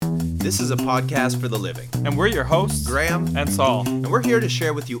This is a podcast for the living. And we're your hosts, Graham and Saul. And we're here to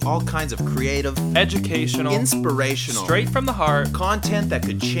share with you all kinds of creative, educational, inspirational, straight from the heart content that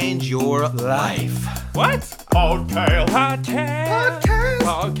could change your life. What? Podcast.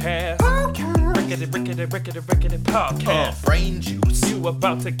 Rickety podcast. Brain juice. You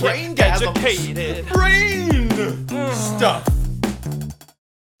about to Brain get gasms. educated. Brain stuff.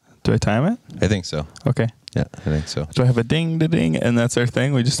 Do I time it? I think so. Okay. Yeah, I think so. Do I have a ding-da-ding and that's our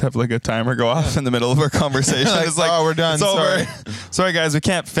thing? We just have like a timer go off in the middle of our conversation. It's like, oh, we're done. It's over. Sorry. Sorry, guys, we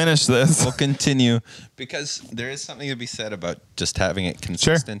can't finish this. We'll continue because there is something to be said about just having it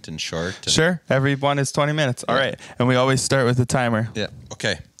consistent and short. And Sure. Every one is 20 minutes. All right. And we always start with the timer. Yeah.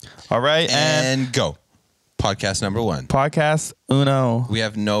 Okay. All right. And go. Podcast number 1. Podcast uno. We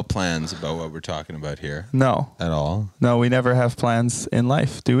have no plans about what we're talking about here No. at all. No, we never have plans in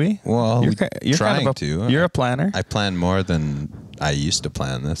life, do we? Well, you're trying kind of to. You're a planner. I plan more than I used to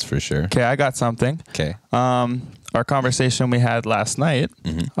plan, that's for sure. Okay, I got something. Okay. Our conversation we had last night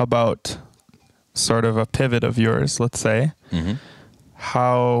about sort of a pivot of yours, let's say. Mm-hmm.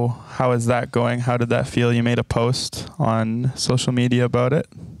 How is that going? How did that feel? You made a post on social media about it.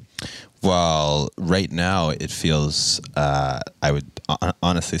 Well, right now it feels, I would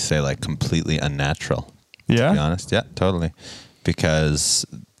honestly say, like completely unnatural. To be Yeah. honest, yeah, totally, because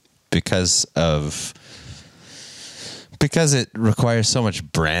it requires so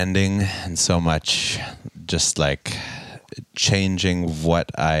much branding and so much just like changing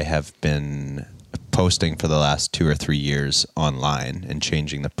what I have been posting for the last 2 or 3 years online and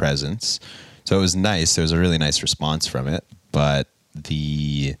changing the presence. So it was nice. There was a really nice response from it, but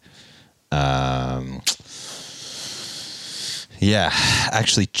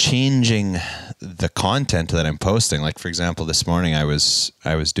actually changing the content that I'm posting. Like, for example, this morning I was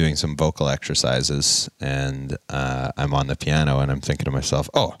doing some vocal exercises and I'm on the piano and I'm thinking to myself,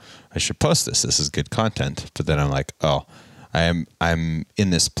 oh, I should post this. This is good content. But then I'm like, oh, I'm in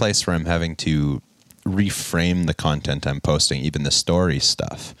this place where I'm having to reframe the content I'm posting, even the story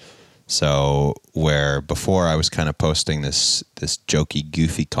stuff. So where before I was kind of posting this jokey,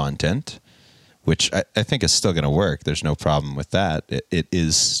 goofy content, which I think is still going to work. There's no problem with that. It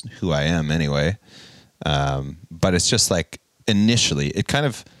is who I am anyway. But it's just like initially,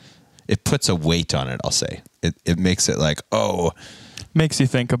 it puts a weight on it, I'll say. It makes it like, oh. Makes you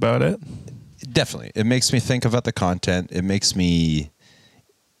think about it. Definitely. It makes me think about the content. It makes me...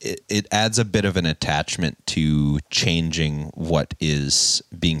 It adds a bit of an attachment to changing what is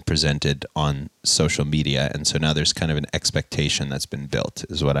being presented on social media. And so now there's kind of an expectation that's been built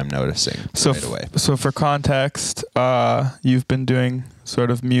is what I'm noticing right away. So for context, you've been doing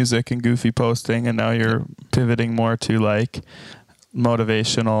sort of music and goofy posting and now you're pivoting more to like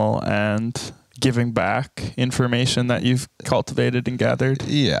motivational and giving back information that you've cultivated and gathered.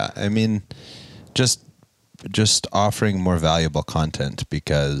 Yeah. I mean, just offering more valuable content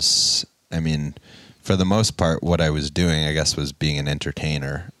because, I mean, for the most part, what I was doing, I guess, was being an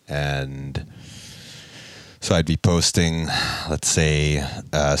entertainer. And so I'd be posting, let's say,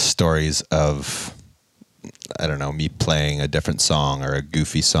 stories of, I don't know, me playing a different song or a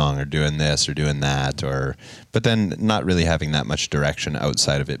goofy song or doing this or doing that, but then not really having that much direction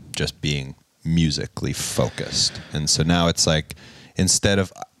outside of it just being musically focused. And so now it's like, instead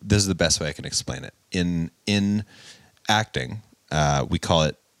of, this is the best way I can explain it. In acting, we call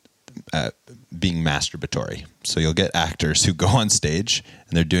it being masturbatory. So you'll get actors who go on stage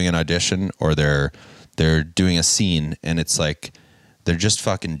and they're doing an audition or they're doing a scene and it's like they're just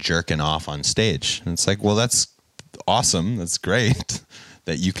fucking jerking off on stage. And it's like, well, that's awesome. That's great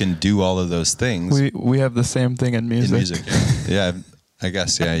that you can do all of those things. We have the same thing in music. In music, yeah. I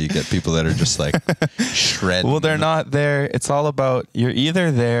guess, yeah, you get people that are just like shredding. Well, they're not there. It's all about, you're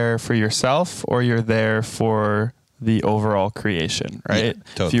either there for yourself or you're there for the overall creation, right? Yeah,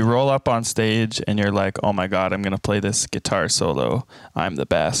 totally. If you roll up on stage and you're like, oh my God, I'm going to play this guitar solo, I'm the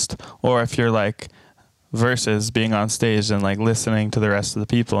best. Or if you're like, versus being on stage and like listening to the rest of the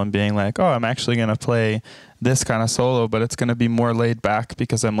people and being like, oh, I'm actually going to play this kind of solo, but it's going to be more laid back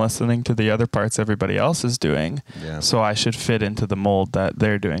because I'm listening to the other parts everybody else is doing. Yeah. So I should fit into the mold that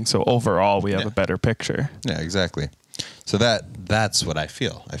they're doing. So overall, we have a better picture. Yeah, exactly. So that's what I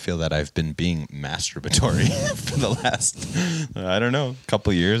feel. I feel that I've been being masturbatory for the last, I don't know,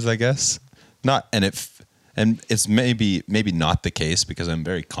 couple years, I guess. And it's maybe not the case because I'm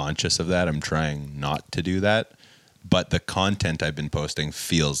very conscious of that. I'm trying not to do that. But the content I've been posting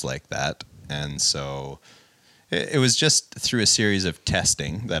feels like that. And so it was just through a series of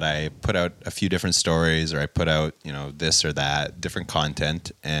testing that I put out a few different stories or I put out, this or that, different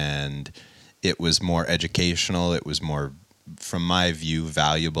content. And it was more educational. It was more from my view,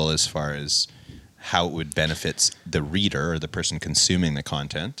 valuable as far as how it would benefit the reader or the person consuming the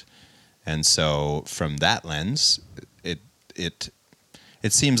content. And so from that lens,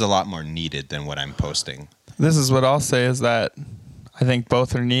 it seems a lot more needed than what I'm posting. This is what I'll say is that I think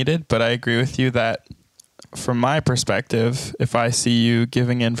both are needed, but I agree with you that from my perspective, if I see you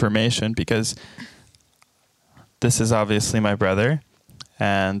giving information, because this is obviously my brother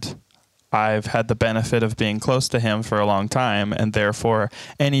and I've had the benefit of being close to him for a long time, and therefore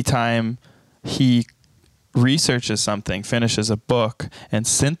anytime he researches something, finishes a book, and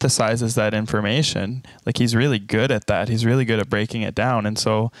synthesizes that information, like he's really good at that. He's really good at breaking it down. And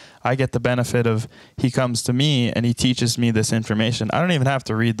so I get the benefit of he comes to me and he teaches me this information. I don't even have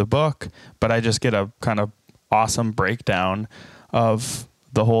to read the book, but I just get a kind of awesome breakdown of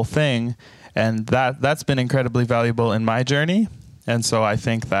the whole thing. And that's been incredibly valuable in my journey. And so I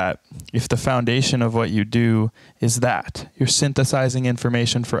think that if the foundation of what you do is that you're synthesizing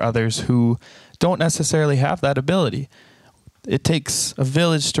information for others who don't necessarily have that ability. It takes a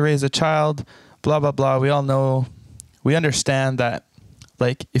village to raise a child, blah, blah, blah. We all know, we understand that,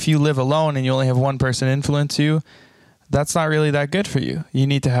 like, if you live alone and you only have one person influence you, that's not really that good for you. You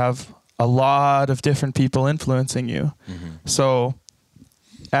need to have a lot of different people influencing you. Mm-hmm. So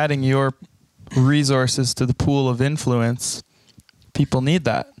adding your resources to the pool of influence, people need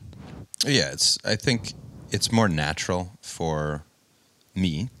that. Yeah, I think it's more natural for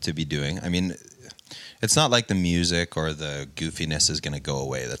me to be doing. I mean, it's not like the music or the goofiness is going to go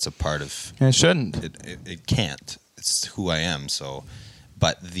away. That's a part of... It shouldn't. It can't. It's who I am. So,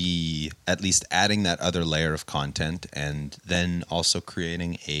 but at least adding that other layer of content and then also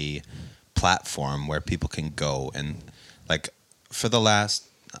creating a platform where people can go and, like, for the last,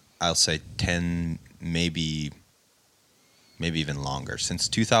 I'll say 10, maybe even longer, since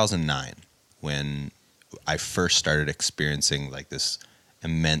 2009, when I first started experiencing like this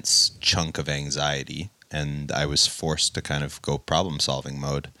immense chunk of anxiety and I was forced to kind of go problem solving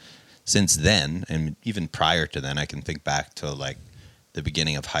mode. Since then, and even prior to then, I can think back to like the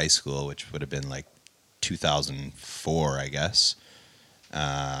beginning of high school, which would have been like 2004, I guess.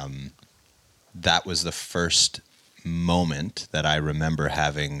 That was the first moment that I remember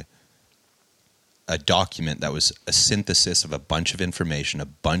having a document that was a synthesis of a bunch of information, a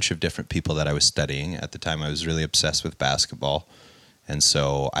bunch of different people that I was studying. At the time, I was really obsessed with basketball. And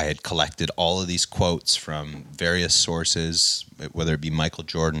so I had collected all of these quotes from various sources, whether it be Michael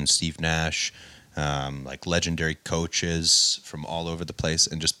Jordan, Steve Nash, like legendary coaches from all over the place,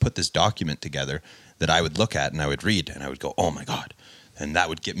 and just put this document together that I would look at and I would read and I would go, oh my God. And that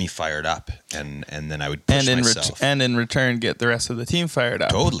would get me fired up. And then I would push myself. And in return, get the rest of the team fired up.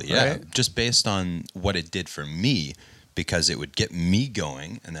 Totally, yeah. Right? Just based on what it did for me, because it would get me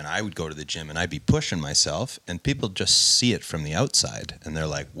going, and then I would go to the gym and I'd be pushing myself, and people just see it from the outside and they're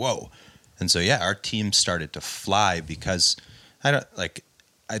like, whoa. And so, yeah, our team started to fly because I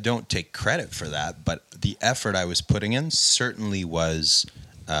don't take credit for that, but the effort I was putting in certainly was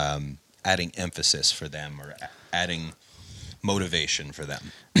adding emphasis for them or adding motivation for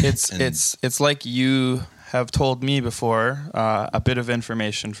them. It's like you have told me before a bit of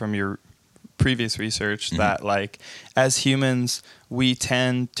information from your previous research that like as humans we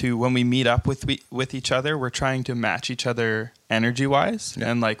tend to, when we meet up with each other, we're trying to match each other energy wise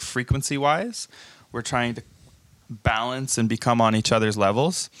and like frequency wise. We're trying to balance and become on each other's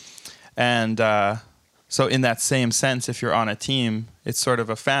levels. And so in that same sense, if you're on a team, it's sort of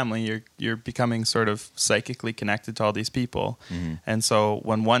a family. You're becoming sort of psychically connected to all these people. Mm-hmm. And so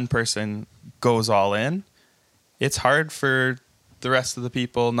when one person goes all in, it's hard for the rest of the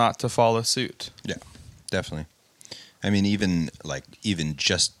people not to follow suit. Yeah, definitely. I mean, even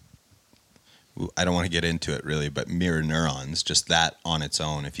just, I don't want to get into it really, but mirror neurons, just that on its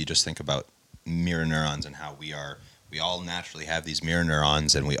own, if you just think about mirror neurons and how we all naturally have these mirror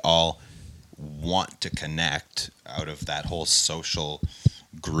neurons, and we all want to connect out of that whole social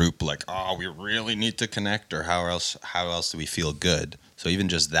group, like, oh, we really need to connect, or how else do we feel good? So even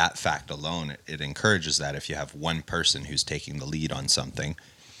just that fact alone, it encourages that if you have one person who's taking the lead on something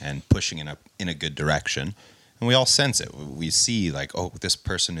and pushing in a good direction, and we all sense it. We see like, oh, this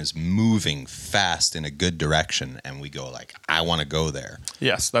person is moving fast in a good direction, and we go like, I want to go there.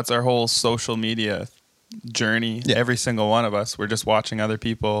 Yes, that's our whole social media journey. Yeah. Every single one of us, we're just watching other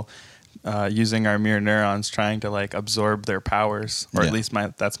people using our mirror neurons, trying to like absorb their powers, or at least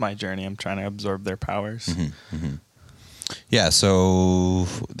that's my journey. I'm trying to absorb their powers. Mm-hmm, mm-hmm. Yeah, so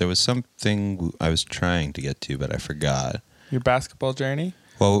there was something I was trying to get to, but I forgot. Your basketball journey?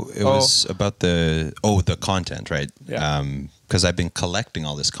 Well, it was about the content, right? Yeah. Because I've been collecting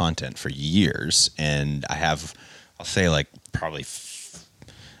all this content for years, and I have I'll say like probably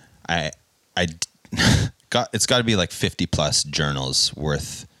it's got to be like 50 plus journals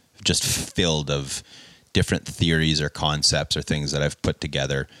worth, just filled of different theories or concepts or things that I've put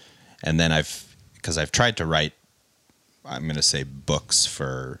together. And then because I've tried to write, I'm going to say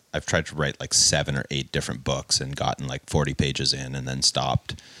I've tried to write like 7 or 8 different books and gotten like 40 pages in and then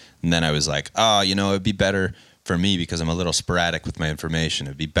stopped. And then I was like, it'd be better for me, because I'm a little sporadic with my information.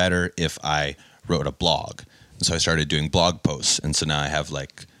 It'd be better if I wrote a blog. And so I started doing blog posts. And so now I have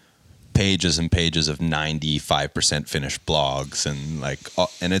like pages and pages of 95% finished blogs,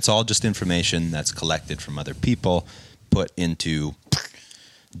 and it's all just information that's collected from other people, put into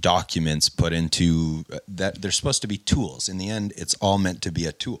documents, put into that. They're supposed to be tools. In the end, it's all meant to be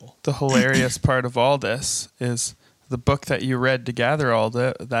a tool. The hilarious part of all this is the book that you read to gather all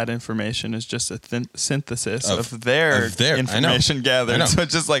that information is just a synthesis of their information gathered. I know. So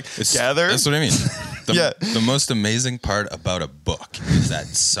it's just like gather. That's what I mean. Yeah. The most amazing part about a book is that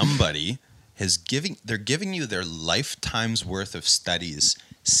somebody they're giving you their lifetime's worth of studies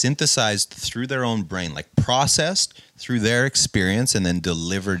synthesized through their own brain, like processed through their experience and then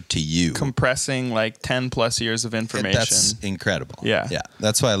delivered to you. Compressing like 10 plus years of information. That's incredible. Yeah. Yeah.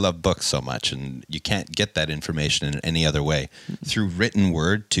 That's why I love books so much. And you can't get that information in any other way. Through written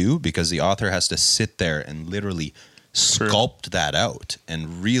word too, because the author has to sit there and literally sculpt that out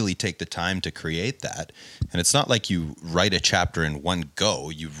and really take the time to create that. And it's not like you write a chapter in one go.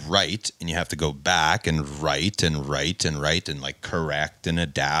 You write and you have to go back and write and write and write and like correct and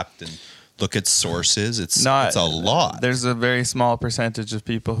adapt and look at sources. It's a lot. There's a very small percentage of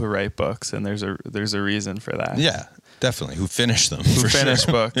people who write books, and there's a reason for that. Yeah, definitely. Who finish them. Who finish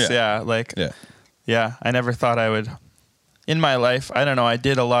sure. books. Yeah. I never thought I would. In my life, I don't know, I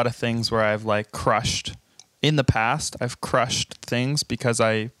did a lot of things where I've like crushed. In the past, I've crushed things because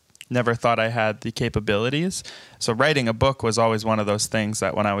I never thought I had the capabilities. So writing a book was always one of those things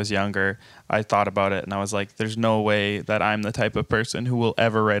that when I was younger, I thought about it and I was like, there's no way that I'm the type of person who will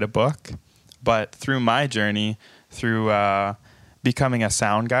ever write a book. But through my journey, through becoming a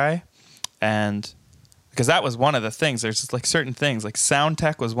sound guy, and because that was one of the things, there's just like certain things, like sound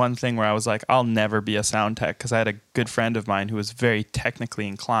tech was one thing where I was like, I'll never be a sound tech, because I had a good friend of mine who was very technically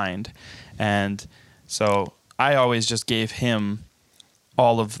inclined. And so I always just gave him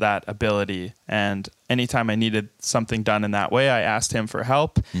all of that ability. And anytime I needed something done in that way, I asked him for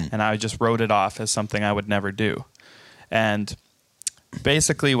help, and I just wrote it off as something I would never do. And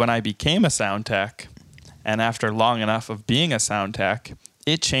basically when I became a sound tech, and after long enough of being a sound tech,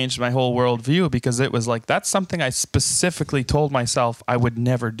 it changed my whole worldview, because it was like, that's something I specifically told myself I would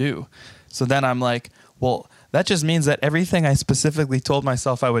never do. So then I'm like, well, that just means that everything I specifically told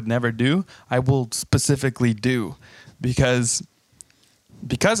myself I would never do, I will specifically do, because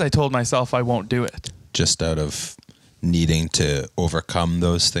I told myself I won't do it. Just out of needing to overcome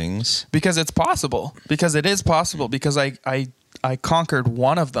those things. Because it's possible. Because it is possible. Because I conquered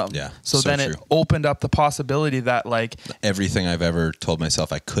one of them. Yeah. So then true. it opened up the possibility that like everything I've ever told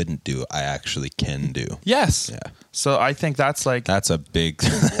myself I couldn't do, I actually can do. Yes. Yeah. So I think that's like that's a big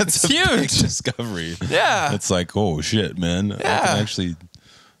that's a huge big discovery. Yeah. It's like, oh shit, man. Yeah. I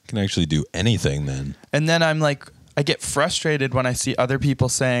can actually do anything then. And then I'm like, I get frustrated when I see other people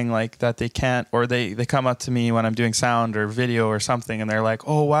saying like that they can't, or they come up to me when I'm doing sound or video or something, and they're like,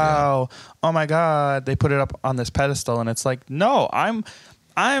 oh wow, oh my God, they put it up on this pedestal, and it's like, no, I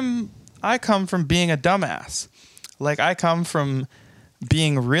come from being a dumbass. Like I come from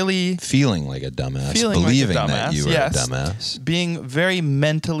being really feeling like a dumbass, believing like a dumbass, that you were a dumbass, being very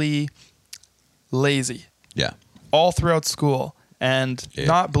mentally lazy. Yeah. All throughout school. And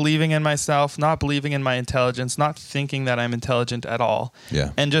not believing in myself, not believing in my intelligence, not thinking that I'm intelligent at all.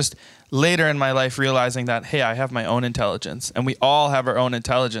 Yeah. And just later in my life realizing that, hey, I have my own intelligence, and we all have our own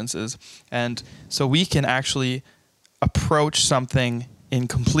intelligences. And so we can actually approach something in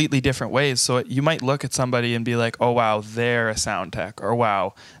completely different ways. So you might look at somebody and be like, oh, wow, they're a sound tech, or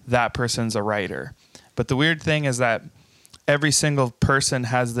wow, that person's a writer. But the weird thing is that every single person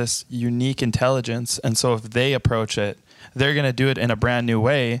has this unique intelligence. And so if they approach it, they're going to do it in a brand new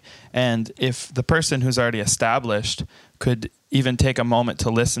way. And if the person who's already established could even take a moment to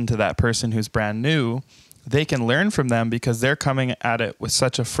listen to that person who's brand new, they can learn from them, because they're coming at it with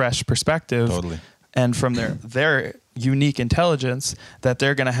such a fresh perspective. Totally. And from their unique intelligence, that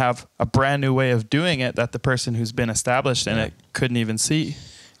they're going to have a brand new way of doing it that the person who's been established in it couldn't even see.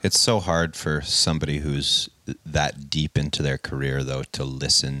 It's so hard for somebody who's that deep into their career, though, to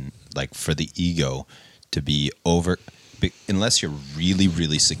listen, like for the ego to be unless you're really,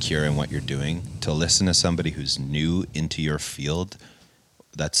 really secure in what you're doing, to listen to somebody who's new into your field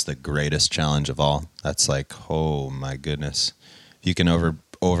that's the greatest challenge of all. That's like, oh my goodness, if you can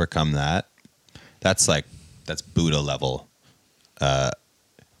overcome that, that's Buddha level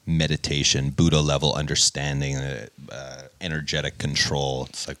meditation, Buddha level understanding, energetic control.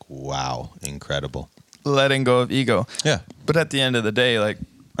 It's like, wow, incredible. Letting go of ego. Yeah. But at the end of the day, like,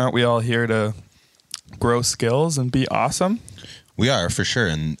 aren't we all here to grow skills and be awesome? We are, for sure,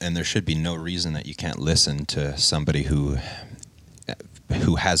 and there should be no reason that you can't listen to somebody who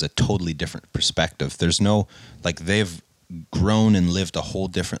has a totally different perspective. There's no, like, they've grown and lived a whole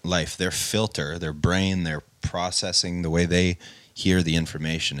different life. Their filter, their brain, their processing, the way they hear the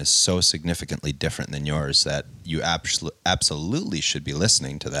information is so significantly different than yours that you absolutely should be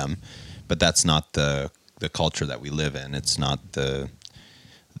listening to them. But that's not the culture that we live in. It's not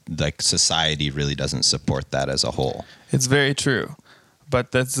society really doesn't support that as a whole. It's very true.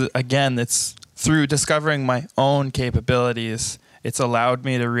 But that's, again, it's through discovering my own capabilities, it's allowed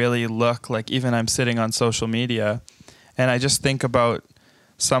me to really look, like, even I'm sitting on social media and I just think about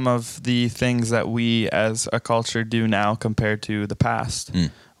some of the things that we as a culture do now compared to the past,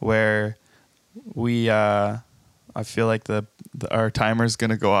 where we, I feel like our timer's going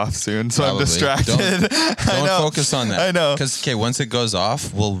to go off soon, so Probably. I'm distracted. Don't focus on that. I know. Because, once it goes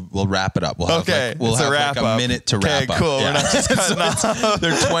off, we'll wrap it up. We'll have, it's a wrap a up. minute to wrap up. Okay, cool. Yeah. We're not just cutting off.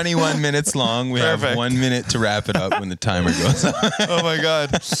 They're 21 minutes long. We have Perfect. 1 minute to wrap it up when the timer goes off. Oh my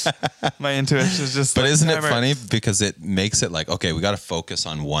God. My intuition is just But like, isn't it timer. funny? Because it makes it like, okay, we got to focus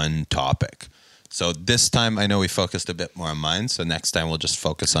on one topic. So this time, I know we focused a bit more on mine. So next time, we'll just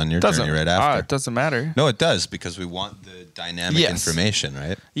focus on your journey right after. It doesn't matter. No, it does, because we want the dynamic information,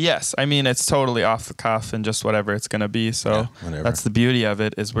 right? Yes. I mean, it's totally off the cuff and just whatever it's going to be. So whatever. that's the beauty of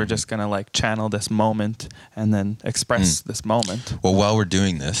it, is we're just going to like channel this moment and then express this moment. Well, while we're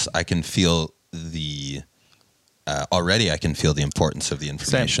doing this, I can feel already I can feel the importance of the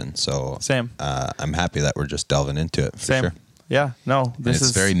information. So Same. I'm happy that we're just delving into it for Same. sure. Yeah. No, And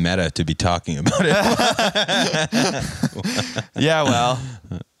it's very meta to be talking about it. Yeah,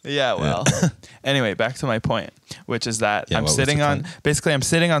 well. Anyway, back to my point, which is that I'm what was sitting the on, point? basically I'm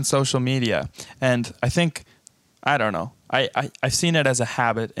sitting on social media, and I don't know. I've seen it as a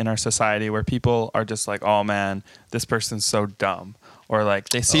habit in our society where people are just like, oh man, this person's so dumb. Or like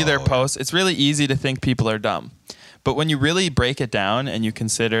they see their posts. It's really easy to think people are dumb. But when you really break it down and you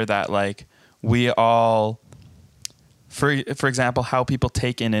consider that, like, we all, for example, how people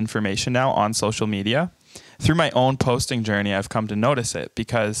take in information now on social media, through my own posting journey, I've come to notice it,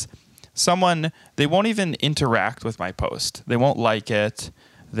 because they won't even interact with my post. They won't like it.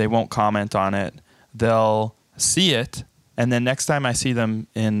 They won't comment on it. They'll see it, and then next time I see them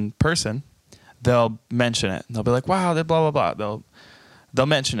in person, they'll mention it. They'll be like, wow, they blah, blah, blah. They'll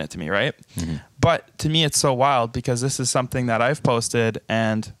mention it to me, right? Mm-hmm. But to me, it's so wild, because this is something that I've posted,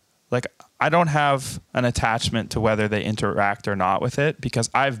 and like, I don't have an attachment to whether they interact or not with it, because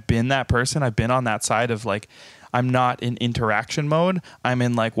I've been that person. I've been on that side of, like, I'm not in interaction mode. I'm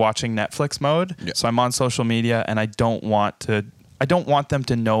in like watching Netflix mode. Yeah. So I'm on social media, and I don't want them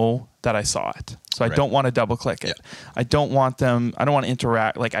to know that I saw it. So I don't want to double click it. Yeah. I don't want to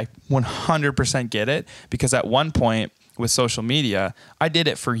interact. Like, I 100% get it, because at one point with social media, I did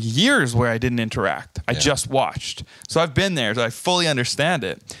it for years where I didn't interact. I just watched. So I've been there, so I fully understand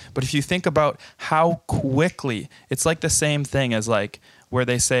it. But if you think about how quickly, it's like the same thing as like where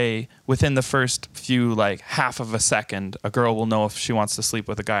they say within the first few, like half of a second, a girl will know if she wants to sleep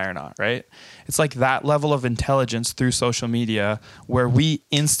with a guy or not, right? It's like that level of intelligence through social media where we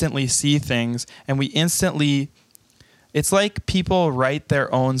instantly see things, and it's like people write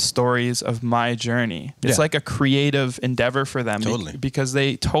their own stories of my journey. It's like a creative endeavor for them. Totally. Because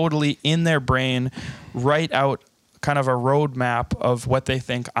they totally, in their brain, write out kind of a roadmap of what they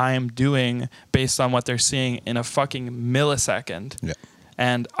think I am doing based on what they're seeing in a fucking millisecond. Yeah.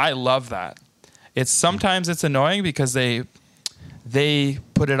 And I love that. Sometimes it's annoying because they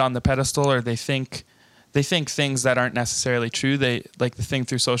put it on the pedestal, or they think things that aren't necessarily true. They like the thing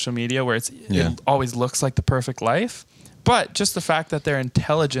through social media where it always looks like the perfect life. But just the fact that their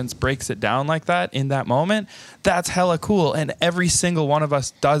intelligence breaks it down like that in that moment, that's hella cool. And every single one of us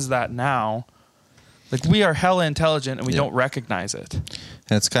does that now. Like, we are hella intelligent, and we don't recognize it.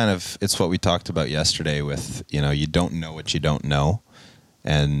 And it's what we talked about yesterday with, you don't know what you don't know.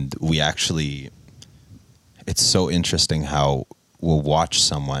 And it's so interesting how we'll watch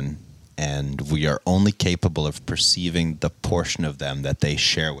someone, and we are only capable of perceiving the portion of them that they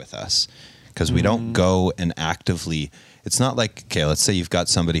share with us, because we don't go and actively it's not like, okay, let's say you've got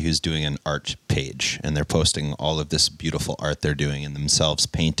somebody who's doing an art page and they're posting all of this beautiful art they're doing and themselves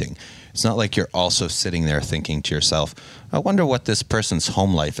painting. It's not like you're also sitting there thinking to yourself, I wonder what this person's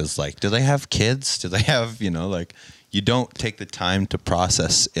home life is like. Do they have kids? Do they have, like, you don't take the time to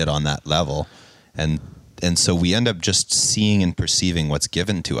process it on that level. And so we end up just seeing and perceiving what's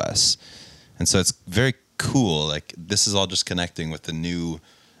given to us. And so it's very cool. Like, this is all just connecting with the new,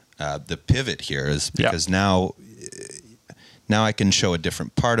 the pivot here is because now I can show a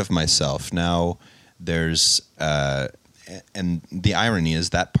different part of myself. Now there's, and the irony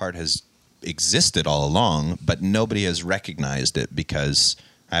is that part has existed all along, but nobody has recognized it because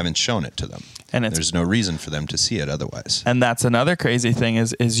I haven't shown it to them. And there's no reason for them to see it otherwise. And that's another crazy thing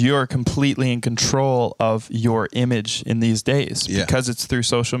is you're completely in control of your image in these days because it's through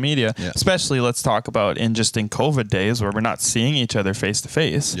social media. Yeah. Especially, let's talk about in COVID days where we're not seeing each other face to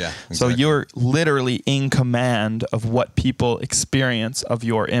face. Yeah, exactly. So you're literally in command of what people experience of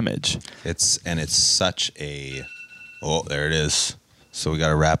your image. It's such a, oh, there it is. So we got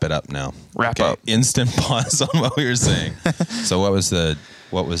to wrap it up now. Wrap up. Instant pause on what we were saying. So what was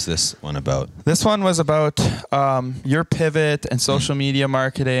this one about? This one was about your pivot and social media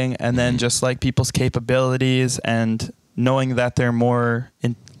marketing, and then just like people's capabilities and knowing that they're more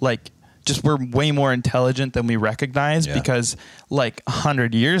we're way more intelligent than we recognize because like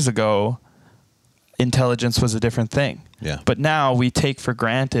 100 years ago, intelligence was a different thing. Yeah. But now we take for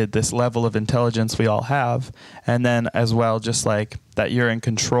granted this level of intelligence we all have. And then as well, just like that you're in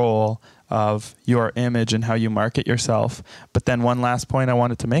control of your image and how you market yourself. But then one last point I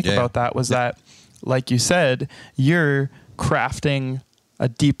wanted to make about that was that, like you said, you're crafting a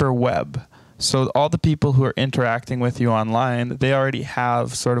deeper web. So all the people who are interacting with you online, they already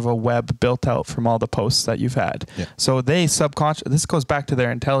have sort of a web built out from all the posts that you've had. Yeah. So they this goes back to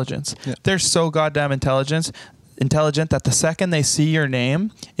their intelligence. Yeah. They're so goddamn intelligent that the second they see your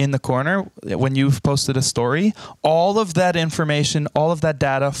name in the corner when you've posted a story, all of that information, all of that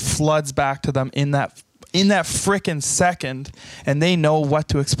data floods back to them in that frickin' second, and they know what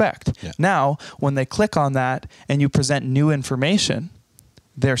to expect. Yeah. Now, when they click on that and you present new information,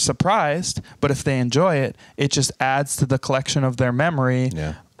 they're surprised, but if they enjoy it, it just adds to the collection of their memory.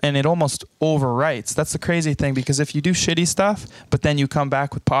 Yeah. And it almost overwrites. That's the crazy thing, because if you do shitty stuff, but then you come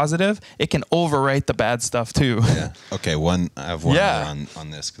back with positive, it can overwrite the bad stuff too. Yeah. Okay. I have one more on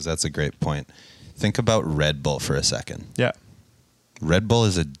this because that's a great point. Think about Red Bull for a second. Yeah. Red Bull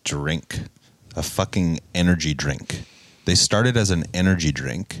is a drink, a fucking energy drink. They started as an energy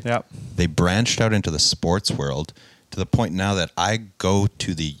drink. Yeah. They branched out into the sports world to the point now that I go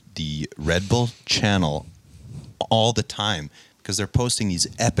to the Red Bull channel all the time, because they're posting these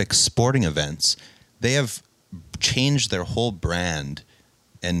epic sporting events. They have changed their whole brand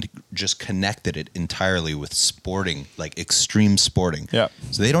and just connected it entirely with sporting, like extreme sporting. Yeah.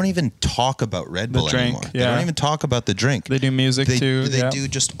 So they don't even talk about Red Bull anymore. They don't even talk about the drink. They do music too. They do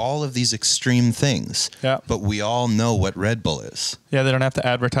just all of these extreme things. Yeah. But we all know what Red Bull is. Yeah, they don't have to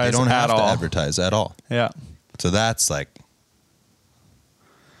advertise at all. They don't have to advertise at all. Yeah. So that's like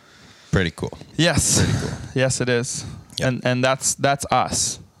pretty cool. Yes. Pretty cool. Yes, it is. Yep. And that's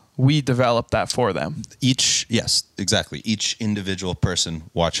us. We develop that for them. Yes, exactly. Each individual person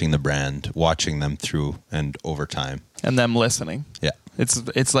watching the brand, watching them through and over time. And them listening. Yeah.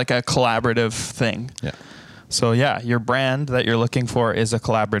 It's like a collaborative thing. Yeah. So yeah, your brand that you're looking for is a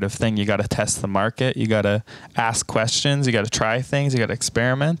collaborative thing. You got to test the market. You got to ask questions. You got to try things. You got to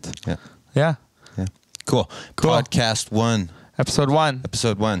experiment. Yeah. Yeah. Yeah. Cool. Podcast 1. Episode 1.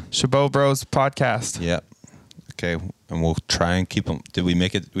 Episode 1. Chabot Bros podcast. Yeah. Okay. And we'll try and keep them. Did we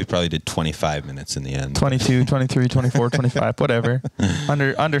make it? We probably did 25 minutes in the end. 22, 23, 24, 25, whatever.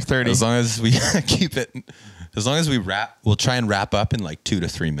 Under 30. As long as we keep it, as long as we we'll try and wrap up in like 2 to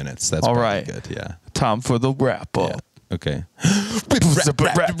 3 minutes. That's all probably right. Good. Yeah. Time for the wrap up. Yeah. Okay. It's a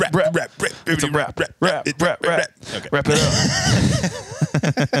wrap. Okay. Wrap it up.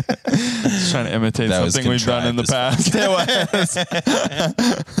 Just trying to imitate That something we've done in the past. It was.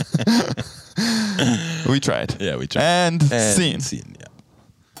 We tried. Yeah, we tried. And scene. Scene.